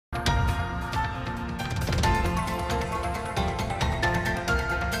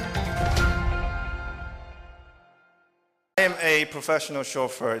I am a professional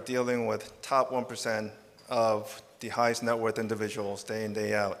chauffeur dealing with top 1% of the highest net worth individuals day in,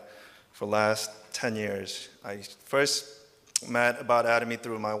 day out for the last 10 years. I first met about Atomy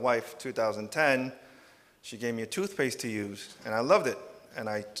through my wife, 2010. She gave me a toothpaste to use, and I loved it. And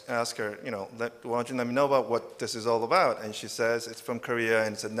I asked her, why don't you let me know about what this is all about? And she says it's from Korea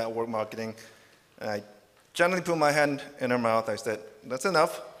and it's a network marketing. And I gently put my hand in her mouth. I said, that's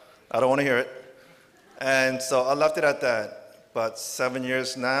enough. I don't want to hear it. And so I left it at that. But 7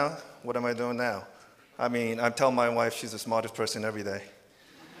 years now, what am I doing now? I mean, I tell my wife she's the smartest person every day.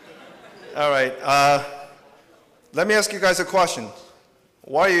 All right, let me ask you guys a question.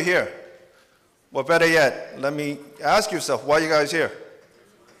 Why are you here? Well, better yet, let me ask yourself, why are you guys here?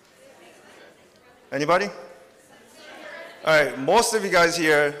 Anybody? All right, most of you guys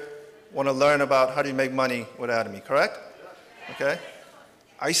here want to learn about how do you make money with Atomy, correct? Okay.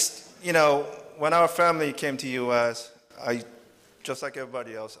 When our family came to U.S., just like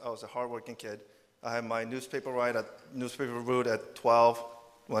everybody else, I was a hardworking kid. I had my newspaper route at 12,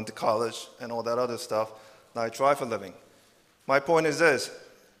 went to college, and all that other stuff. Now I drive for a living. My point is this,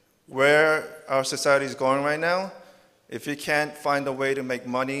 where our society is going right now, if you can't find a way to make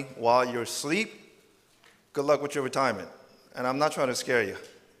money while you're asleep, good luck with your retirement. And I'm not trying to scare you.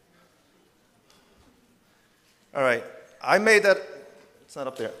 All right, I made that, it's not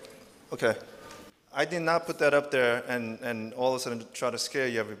up there. Okay. I did not put that up there and all of a sudden try to scare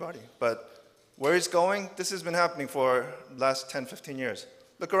you, everybody. But where it's going, this has been happening for the last 10, 15 years.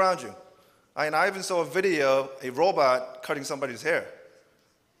 Look around you. I even saw a video, a robot cutting somebody's hair.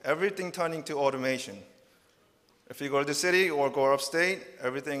 Everything turning to automation. If you go to the city or go upstate,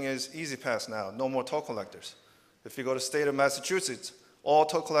 everything is easy pass now. No more toll collectors. If you go to the state of Massachusetts, all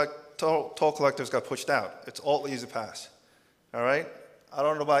toll collectors got pushed out. It's all easy pass. All right? I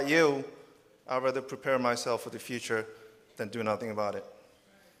don't know about you. I'd rather prepare myself for the future than do nothing about it.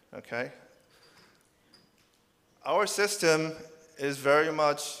 Okay? Our system is very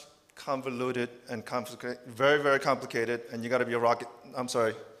much convoluted and very, very complicated, and you got to be a rocket. I'm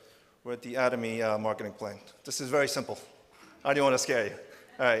sorry, we're at the Atomy marketing plan. This is very simple. I don't want to scare you.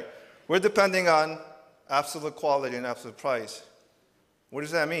 All right. We're depending on absolute quality and absolute price. What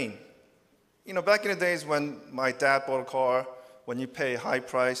does that mean? Back in the days when my dad bought a car, when you pay a high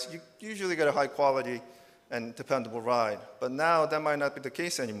price, you usually get a high quality and dependable ride. But now that might not be the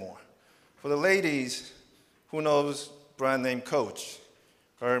case anymore. For the ladies, who knows brand name Coach,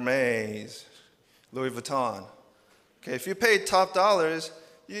 Hermes, Louis Vuitton? Okay, if you pay top dollars,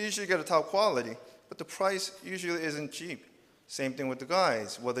 you usually get a top quality, but the price usually isn't cheap. Same thing with the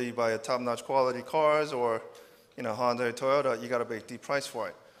guys. Whether you buy a top-notch quality cars or Honda or Toyota, you got to pay a deep price for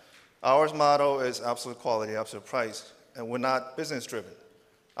it. Our motto is absolute quality, absolute price. And we're not business driven.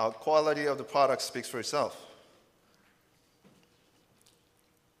 Our quality of the product speaks for itself.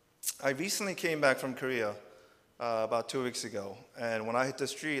 I recently came back from Korea about 2 weeks ago, and when I hit the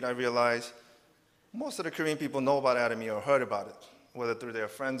street, I realized most of the Korean people know about Atomy or heard about it, whether through their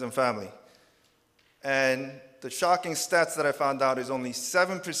friends and family. And the shocking stats that I found out is only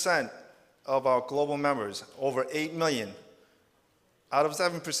 7% of our global members, over 8 million, out of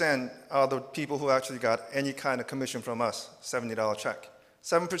 7% are the people who actually got any kind of commission from us, $70 check.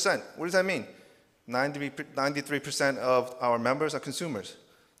 7%, what does that mean? 93% of our members are consumers.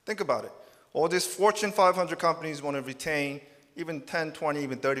 Think about it. All these Fortune 500 companies want to retain even 10, 20,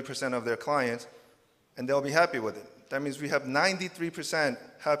 even 30% of their clients, and they'll be happy with it. That means we have 93%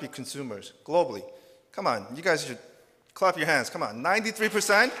 happy consumers globally. Come on, you guys should clap your hands. Come on,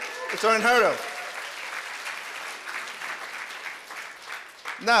 93%? It's unheard of.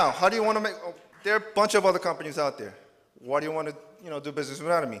 Now, how do you want to make, there are a bunch of other companies out there. Why do you want to do business with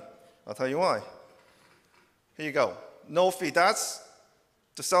Atomy? I'll tell you why. Here you go. No fee. That's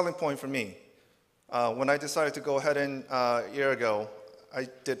the selling point for me. When I decided to go ahead a year ago, I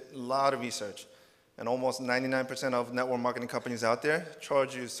did a lot of research. And almost 99% of network marketing companies out there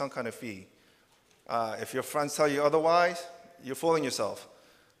charge you some kind of fee. If your friends tell you otherwise, you're fooling yourself.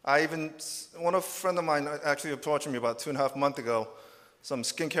 One friend of mine actually approached me about 2.5 months ago, some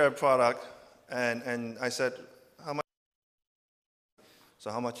skincare product, and I said, how much? So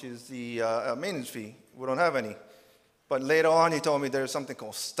how much is the maintenance fee? We don't have any. But later on, he told me there's something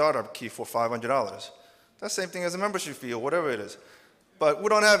called startup key for $500. That's the same thing as a membership fee or whatever it is. But we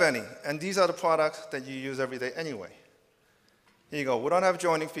don't have any, and these are the products that you use every day anyway. Here you go. We don't have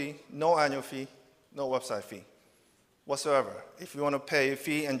joining fee, no annual fee, no website fee whatsoever. If you want to pay a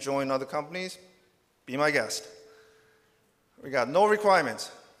fee and join other companies, be my guest. We got no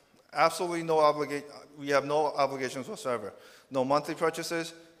requirements, absolutely no obligation. We have no obligations whatsoever. No monthly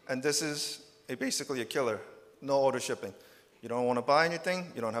purchases, and this is basically a killer. No order shipping. You don't want to buy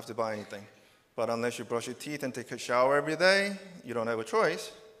anything, you don't have to buy anything. But unless you brush your teeth and take a shower every day, you don't have a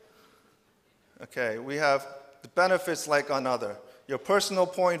choice. Okay, we have the benefits like another. Your personal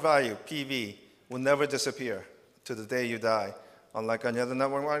point value, PV, will never disappear to the day you die. Unlike any other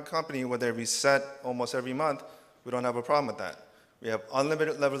network marketing company where they reset almost every month, we don't have a problem with that. We have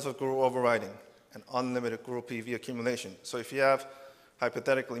unlimited levels of group overriding and unlimited group PV accumulation. So if you have,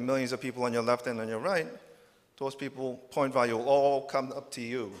 hypothetically, millions of people on your left and on your right, those people, point value will all come up to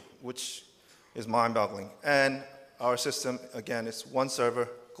you, which is mind-boggling. And our system, again, is one server,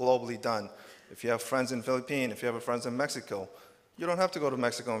 globally done. If you have friends in Philippines, if you have friends in Mexico, you don't have to go to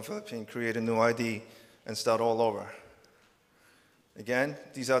Mexico and Philippines, create a new ID, and start all over. Again,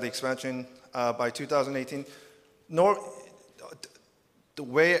 these are the expansion by 2018. The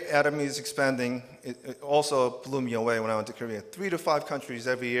way Atomy is expanding, it also blew me away when I went to Korea. 3 to 5 countries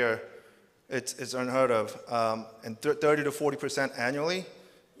every year, it's unheard of, and 30 to 40% annually,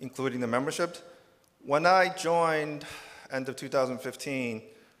 including the membership. When I joined end of 2015,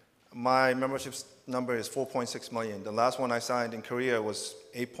 my membership number is 4.6 million. The last one I signed in Korea was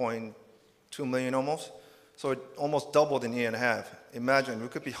 8.2 million almost. So it almost doubled in a year and a half. Imagine, we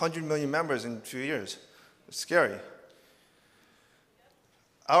could be 100 million members in a few years. It's scary.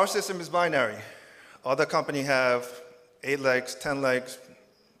 Our system is binary. Other companies have 8 legs, 10 legs,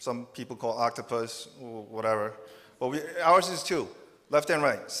 some people call octopus, or whatever. But ours is 2, left and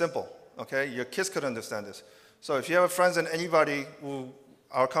right, simple, okay? Your kids could understand this. So if you have friends and anybody who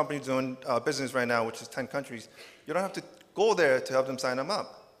our company is doing business right now, which is 10 countries, you don't have to go there to help them sign them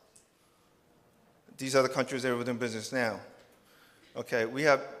up. These are the countries that we're doing business now. Okay, we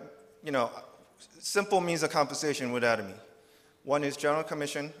have, simple means of compensation with Atomy. One is general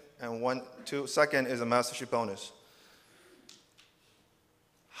commission, and second is a mastership bonus.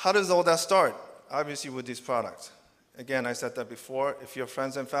 How does all that start? Obviously with these products. Again, I said that before. If your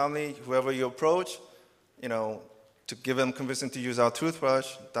friends and family, whoever you approach, to give them, convince them to use our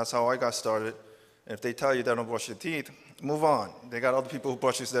toothbrush, that's how I got started. And if they tell you they don't brush their teeth, move on. They got other people who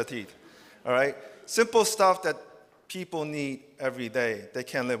brushes their teeth, all right? Simple stuff that people need every day, they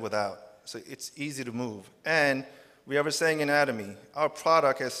can't live without. So it's easy to move. And we have a saying in Atomy, our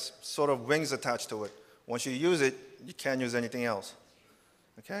product has sort of wings attached to it. Once you use it, you can't use anything else.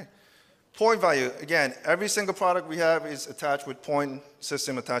 Okay? Point value, again, every single product we have is attached with point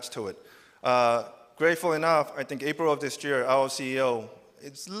system attached to it. Grateful enough, I think April of this year, our CEO,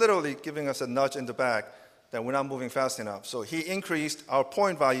 is literally giving us a nudge in the back that we're not moving fast enough. So he increased our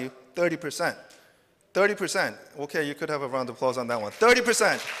point value 30%. 30%. Okay, you could have a round of applause on that one.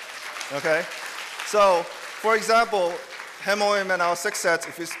 30%. Okay? So, for example, HEMOM and our 6 sets,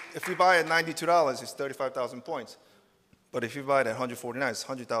 if you buy at $92, it's 35,000 points. But if you buy it at $149, it's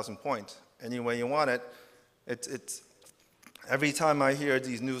 100,000 points. Any way you want it, it's every time I hear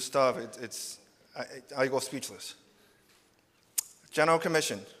these new stuff, I go speechless. General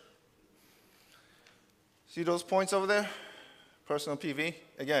commission. See those points over there? Personal PV.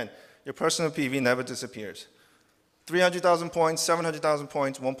 Again, your personal PV never disappears. 300,000 points, 700,000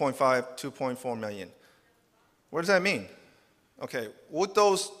 points, 1.5, 2.4 million. What does that mean? Okay, with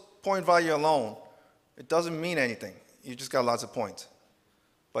those point value alone, it doesn't mean anything. You just got lots of points.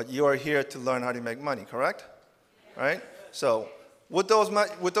 But you are here to learn how to make money, correct? Right? So with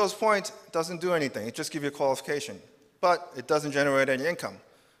those points, it doesn't do anything. It just gives you a qualification. But it doesn't generate any income.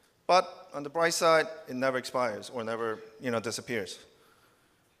 But on the bright side, it never expires or never disappears.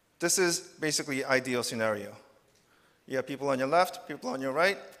 This is basically ideal scenario. You have people on your left, people on your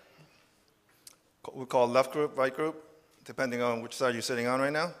right. We call left group, right group, depending on which side you're sitting on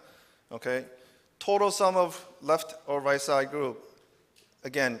right now. Okay? Total sum of left or right side group,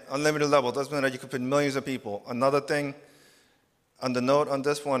 again, unlimited level. Doesn't matter, you could put millions of people. Another thing on the note on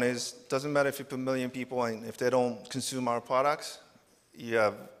this one is, doesn't matter if you put a million people and if they don't consume our products, you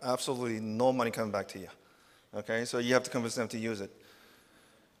have absolutely no money coming back to you. Okay? So you have to convince them to use it.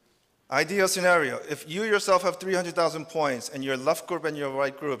 Ideal scenario, if you yourself have 300,000 points and your left group and your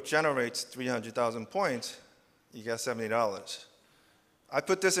right group generates 300,000 points, you get $70. I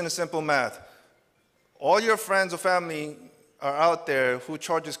put this in a simple math. All your friends or family are out there who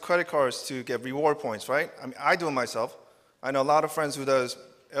charges credit cards to get reward points, right? I mean, I do it myself. I know a lot of friends who does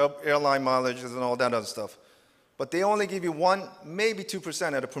airline mileages and all that other stuff. But they only give you 1, maybe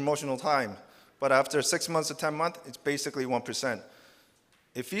 2% at a promotional time. But after 6 months to 10 months, it's basically 1%.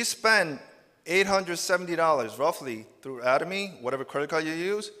 If you spend $870 roughly through Atomy, whatever credit card you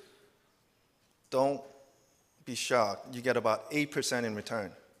use, don't be shocked. You get about 8% in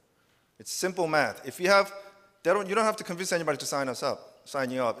return. It's simple math. If you have, you don't have to convince anybody to sign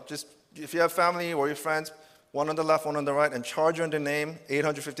you up. Just if you have family or your friends, one on the left, one on the right, and charge under name,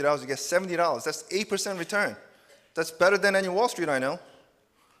 $850, you get $70. That's 8% return. That's better than any Wall Street I know.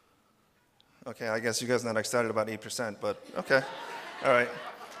 Okay, I guess you guys are not excited about 8%, but okay. All right.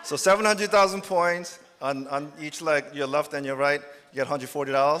 So 700,000 points on each leg, your left and your right, you get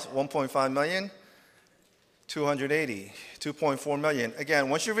 $140, 1.5 million, 280, 2.4 million. Again,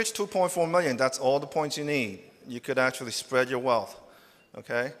 once you reach 2.4 million, that's all the points you need. You could actually spread your wealth,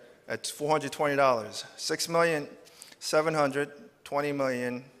 okay? At $420, 6 million, 700, 20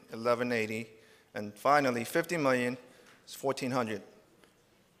 million, 1180, and finally 50 million is 1400.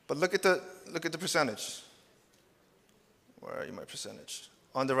 But look at the percentage. Where are you, my percentage?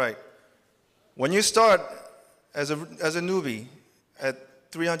 On the right. When you start as a newbie at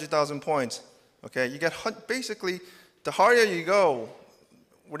 300,000 points, okay, you get basically, the higher you go,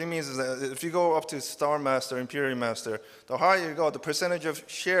 what it means is that if you go up to Star Master, Imperial Master, the higher you go, the percentage of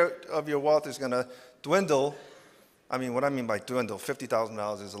share of your wealth is going to dwindle. I mean, what I mean by dwindle,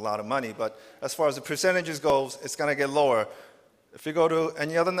 $50,000 is a lot of money, but as far as the percentages goes, it's going to get lower. If you go to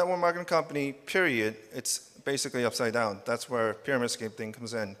any other network marketing company, period, it's basically upside down. That's where pyramid scheme thing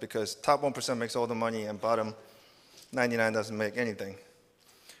comes in, because top 1% makes all the money and bottom 99 doesn't make anything.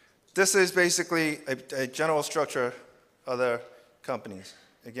 This is basically a general structure of other companies.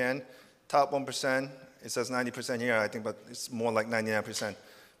 Again, top 1%, it says 90% here, I think, but it's more like 99%.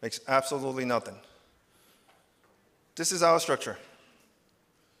 Makes absolutely nothing. This is our structure.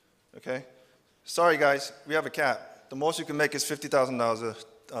 Okay? Sorry, guys, we have a cap. The most you can make is $50,000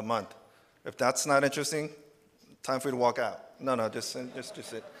 a month. If that's not interesting, time for you to walk out. No, just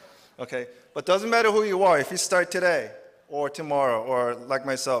sit. Okay? But doesn't matter who you are. If you start today or tomorrow or like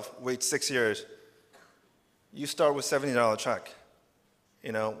myself, wait 6 years, you start with $70 check.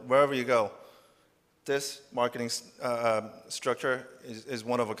 You know, wherever you go. This marketing structure is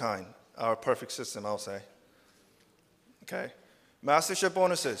one of a kind. Our perfect system, I'll say. Okay? Mastership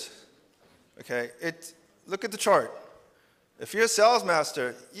bonuses. Okay? Look at the chart. If you're a sales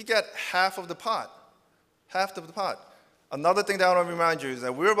master, you get half of the pot. Half of the pot. Another thing that I want to remind you is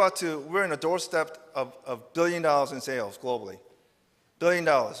that we're in a doorstep of $1 billion in sales globally. $1 billion.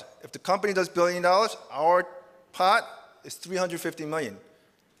 If the company does $1 billion, our pot is $350 million.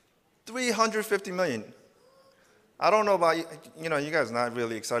 $350 million. I don't know about you, you guys are not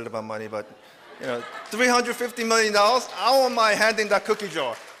really excited about money, but, $350 million, I won't mind handing that cookie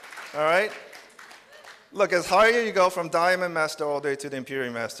jar, all right? Look, as higher you go from Diamond Master all the way to the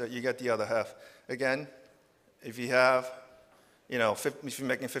Imperial Master, you get the other half. Again, if you have, if you're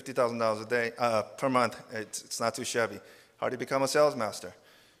making $50,000 a day, per month, it's not too shabby. How do you become a sales master?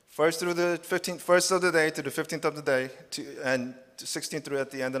 First through the 1st of the day to the 15th of the day, and 16th through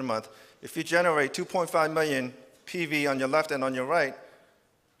at the end of the month. If you generate 2.5 million PV on your left and on your right,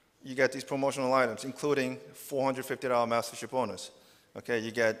 you get these promotional items, including $450 mastership bonus. Okay,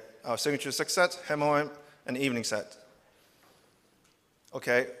 you get our signature 6 sets, hem, and evening set.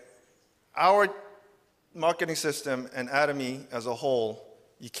 Okay, our marketing system and Atomy as a whole,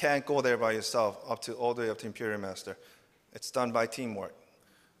 you can't go there by yourself all the way up to Imperial Master. It's done by teamwork.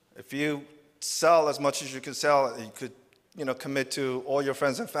 If you sell as much as you can sell, you could commit to all your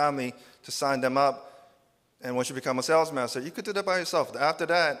friends and family to sign them up. And once you become a sales master, you could do that by yourself. After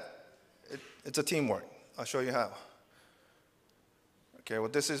that, it's a teamwork. I'll show you how. Okay, well,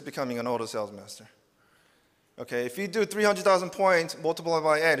 this is becoming an auto sales master. Okay, if you do 300,000 points, multiply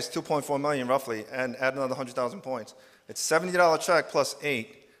by 8, it's 2.4 million roughly, and add another 100,000 points. It's $70 check plus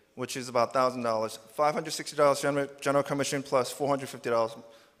 8, which is about $1,000. $560 general commission plus $450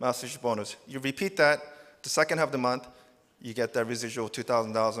 mastership bonus. You repeat that the second half of the month, you get that residual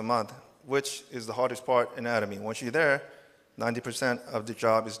 $2,000 a month, which is the hardest part in Atomy. Once you're there, 90% of the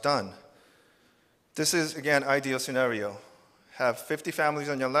job is done. This is, again, ideal scenario. Have 50 families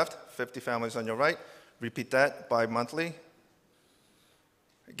on your left, 50 families on your right. Repeat that bi-monthly.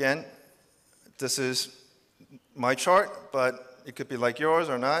 Again, this is my chart, but it could be like yours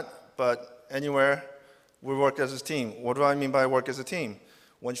or not. But anywhere, we work as a team. What do I mean by work as a team?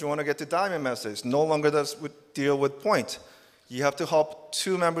 Once you want to get to Diamond Masters, no longer does it deal with points. You have to help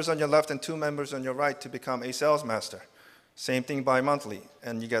 2 members on your left and 2 members on your right to become a sales master. Same thing bi-monthly.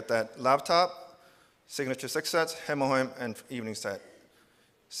 And you get that laptop, signature 6 sets, hem, and evening set.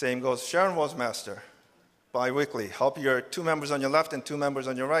 Same goes Sharon Rose Master. Bi-weekly. Help your 2 members on your left and 2 members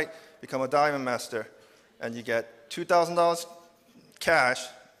on your right become a Diamond Master. And you get $2,000 cash,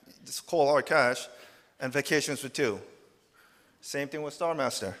 it's cold hard cash, and vacations for 2. Same thing with Star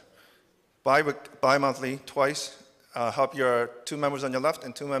Master. Bi-monthly, twice. Help your 2 members on your left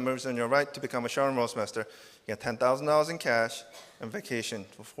and 2 members on your right to become a Sharon Rose Master. You get $10,000 in cash and vacation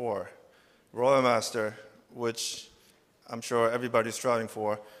for 4. Royal Master, which I'm sure everybody's striving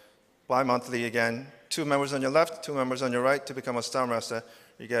for. Bi-monthly again, 2 members on your left, 2 members on your right to become a Star Master.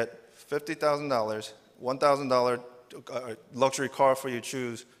 You get $50,000, $1,000 luxury car for you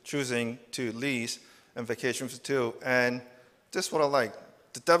choosing to lease, and vacation for 2. And this is what I like,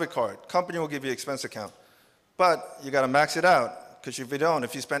 the debit card. Company will give you expense account, but you got to max it out, because if you don't,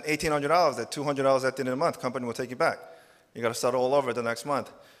 if you spend $1,800, that $200 at the end of the month, company will take you back. You got to start all over the next month.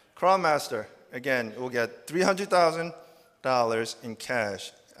 Crown Master, again, we'll get $300,000 in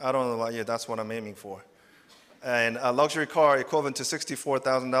cash. I don't know about you, that's what I'm aiming for. And a luxury car equivalent to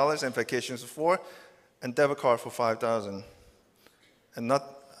 $64,000, and vacations for 4, and debit card for $5,000.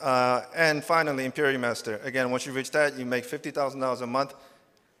 And finally, Imperial Master. Again, once you reach that, you make $50,000 a month,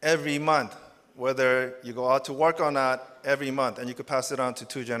 every month, whether you go out to work or not, every month, and you could pass it on to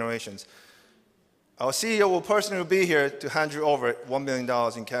 2 generations. Our CEO will personally be here to hand you over $1 million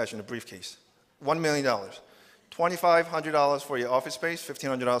in cash in a briefcase. $1 million. $2,500 for your office space,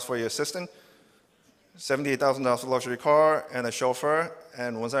 $1,500 for your assistant, $78,000 for luxury car and a chauffeur.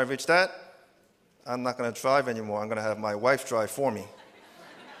 And once I reach that, I'm not going to drive anymore. I'm going to have my wife drive for me.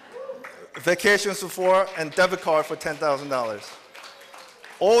 Vacations for 4 and debit card for $10,000.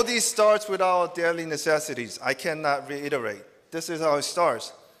 All these starts with our daily necessities. I cannot reiterate. This is how it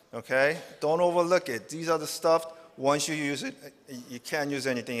starts, okay? Don't overlook it. These are the stuff, once you use it, you can't use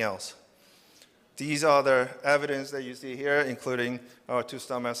anything else. These are the evidence that you see here, including our 2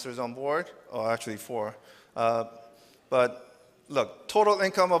 Star Masters on board, or actually 4. But look, total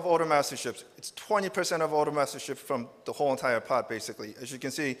income of Auto Masterships, it's 20% of Auto Masterships from the whole entire pot, basically. As you can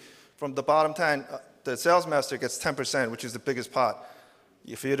see, from the bottom 10, the Sales Master gets 10%, which is the biggest pot.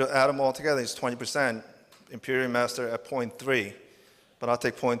 If you add them all together, it's 20%. Imperial Master at 0.3, but I'll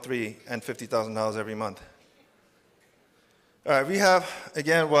take 0.3 and $50,000 every month. All right, we have,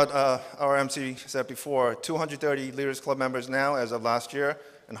 again, what our MC said before, 230 Leaders Club members now as of last year,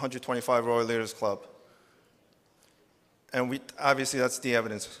 and 125 Royal Leaders Club. And obviously, that's the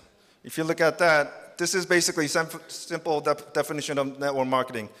evidence. If you look at that, this is basically simple definition of network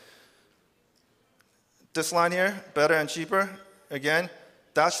marketing. This line here, better and cheaper, again,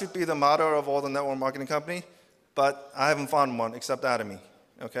 that should be the motto of all the network marketing company, but I haven't found one except Atomy.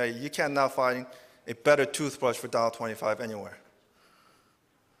 Okay, you cannot find a better toothbrush for $1.25 anywhere.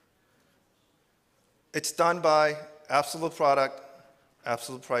 It's done by absolute product,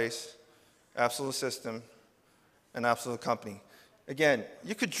 absolute price, absolute system, and absolute company. Again,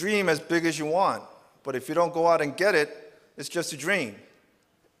 you could dream as big as you want, but if you don't go out and get it, it's just a dream.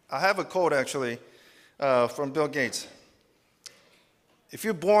 I have a quote, actually, from Bill Gates. If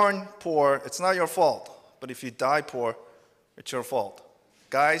you're born poor, it's not your fault, but if you die poor, it's your fault.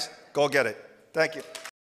 Guys, go get it. Thank you.